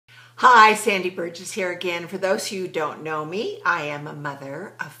Hi, Sandi Burgess here again. For those who don't know me, I am a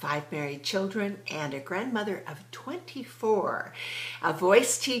mother of 5 married children and a grandmother of 24, a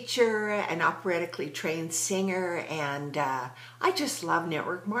voice teacher, an operatically trained singer, and I just love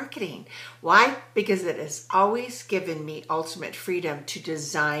network marketing. Why? Because it has always given me ultimate freedom to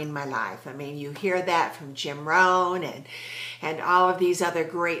design my life. I mean, you hear that from Jim Rohn and all of these other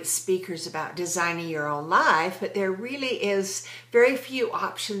great speakers about designing your own life, but there really is very few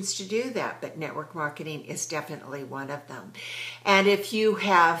options to do that, but network marketing is definitely one of them. And if you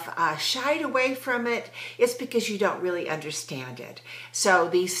have shied away from it, it's because you don't really understand it. So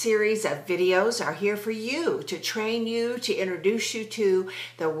these series of videos are here for you, to train you, to introduce you to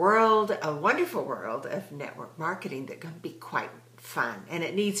the world, a wonderful world of network marketing that can be quite fun, and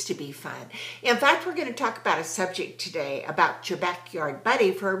it needs to be fun. In fact, we're going to talk about a subject today about your backyard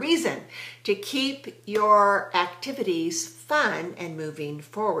buddy for a reason: to keep your activities fun and moving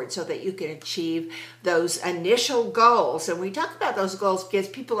forward so that you can achieve those initial goals. And we talk about those goals because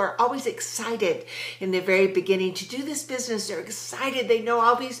people are always excited in the very beginning to do this business. They're excited. They know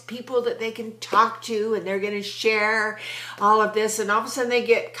all these people that they can talk to, and they're going to share all of this, and all of a sudden they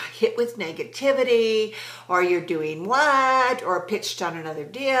get hit with negativity, or you're doing what, or pitched on another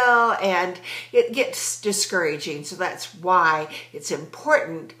deal, and it gets discouraging. So that's why it's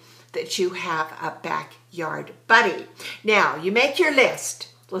important that you have a backyard buddy. Now, you make your list.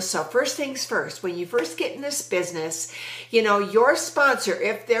 So first things first, when you first get in this business, you know, your sponsor,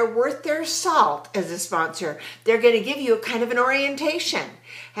 if they're worth their salt as a sponsor, they're going to give you a kind of an orientation.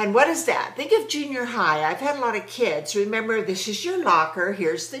 And what is that? Think of junior high. I've had a lot of kids. Remember, this is your locker.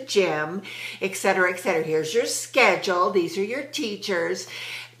 Here's the gym, etc., etc. Here's your schedule. These are your teachers.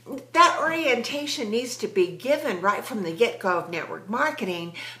 That orientation needs to be given right from the get-go of network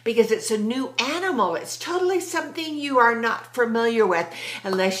marketing, because it's a new animal. It's totally something you are not familiar with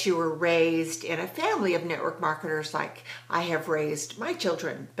unless you were raised in a family of network marketers like I have raised my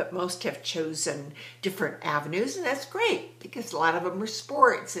children, but most have chosen different avenues, and that's great because a lot of them are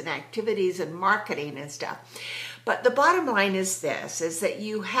sports and activities and marketing and stuff. But the bottom line is this, is that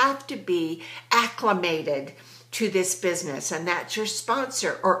you have to be acclimated to this business, and that's your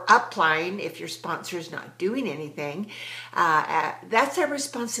sponsor, or upline if your sponsor is not doing anything. That's our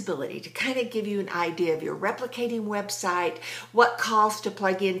responsibility, to kind of give you an idea of your replicating website, what calls to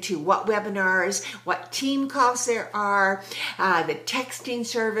plug into, what webinars, what team calls there are, the texting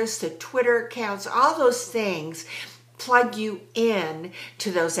service, the Twitter accounts, all those things plug you in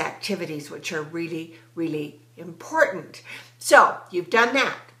to those activities, which are really, really important. So you've done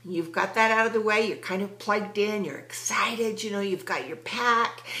that. You've got that out of the way. You're kind of plugged in. You're excited. You know, you've got your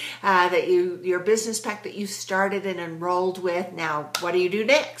pack, your business pack that you started and enrolled with. Now, what do you do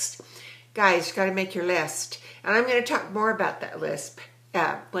next? Guys, you've got to make your list. And I'm going to talk more about that list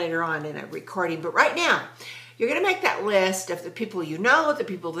later on in a recording. But right now, you're going to make that list of the people you know, the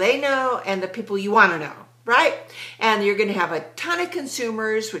people they know, and the people you want to know, right? And you're going to have a ton of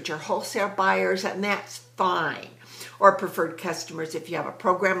consumers, which are wholesale buyers, and that's fine. Or preferred customers if you have a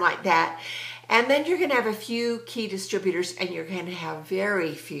program like that. And then you're going to have a few key distributors, and you're going to have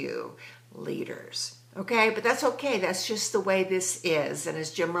very few leaders. Okay, but that's okay. That's just the way this is. And as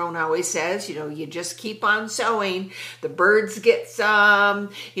Jim Rohn always says, you know, you just keep on sowing. The birds get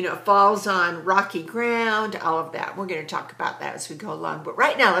some, you know, it falls on rocky ground, all of that. We're going to talk about that as we go along. But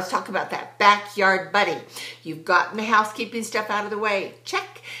right now, let's talk about that backyard buddy. You've gotten the housekeeping stuff out of the way.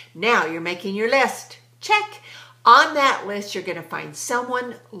 Check. Now you're making your list. Check. On that list, you're going to find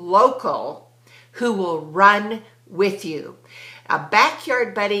someone local who will run with you. A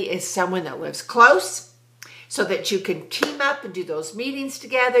backyard buddy is someone that lives close, so that you can team up and do those meetings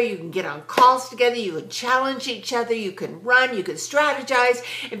together. You can get on calls together. You can challenge each other. You can run. You can strategize.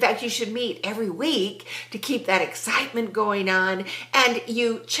 In fact, you should meet every week to keep that excitement going on. And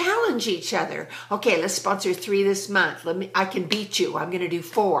you challenge each other. Okay, let's sponsor 3 this month. I can beat you. I'm going to do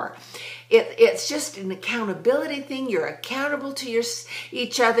 4. It's just an accountability thing. You're accountable to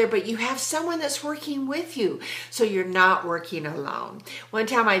each other, but you have someone that's working with you, so you're not working alone. One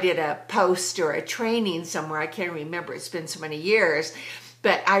time I did a post or a training somewhere. I can't remember. It's been so many years.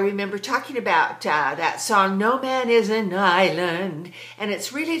 But I remember talking about that song, "No Man is an Island." And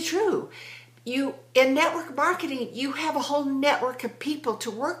it's really true. in network marketing, you have a whole network of people to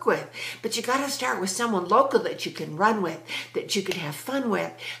work with, but you got to start with someone local that you can run with, that you can have fun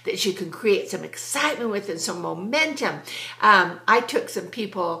with, that you can create some excitement with and some momentum. I took some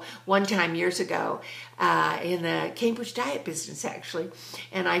people one time years ago in the Cambridge diet business, actually,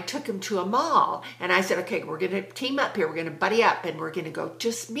 and I took them to a mall, and I said, okay, we're going to team up here, we're going to buddy up, and we're going to go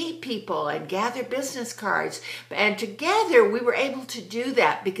just meet people and gather business cards, and together we were able to do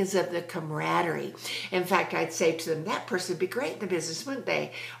that because of the camaraderie. In fact, I'd say to them, that person would be great in the business, wouldn't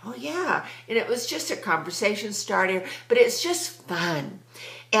they? Oh yeah. And it was just a conversation starter, but it's just fun.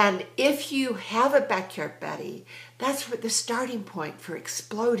 And if you have a backyard buddy, that's the starting point for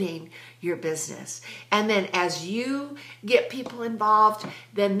exploding your business. And then as you get people involved,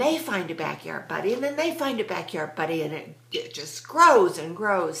 then they find a backyard buddy, and then they find a backyard buddy, and it just grows and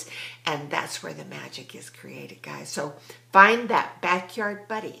grows. And that's where the magic is created, guys. So find that backyard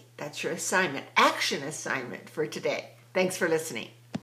buddy. That's your assignment, action assignment for today. Thanks for listening.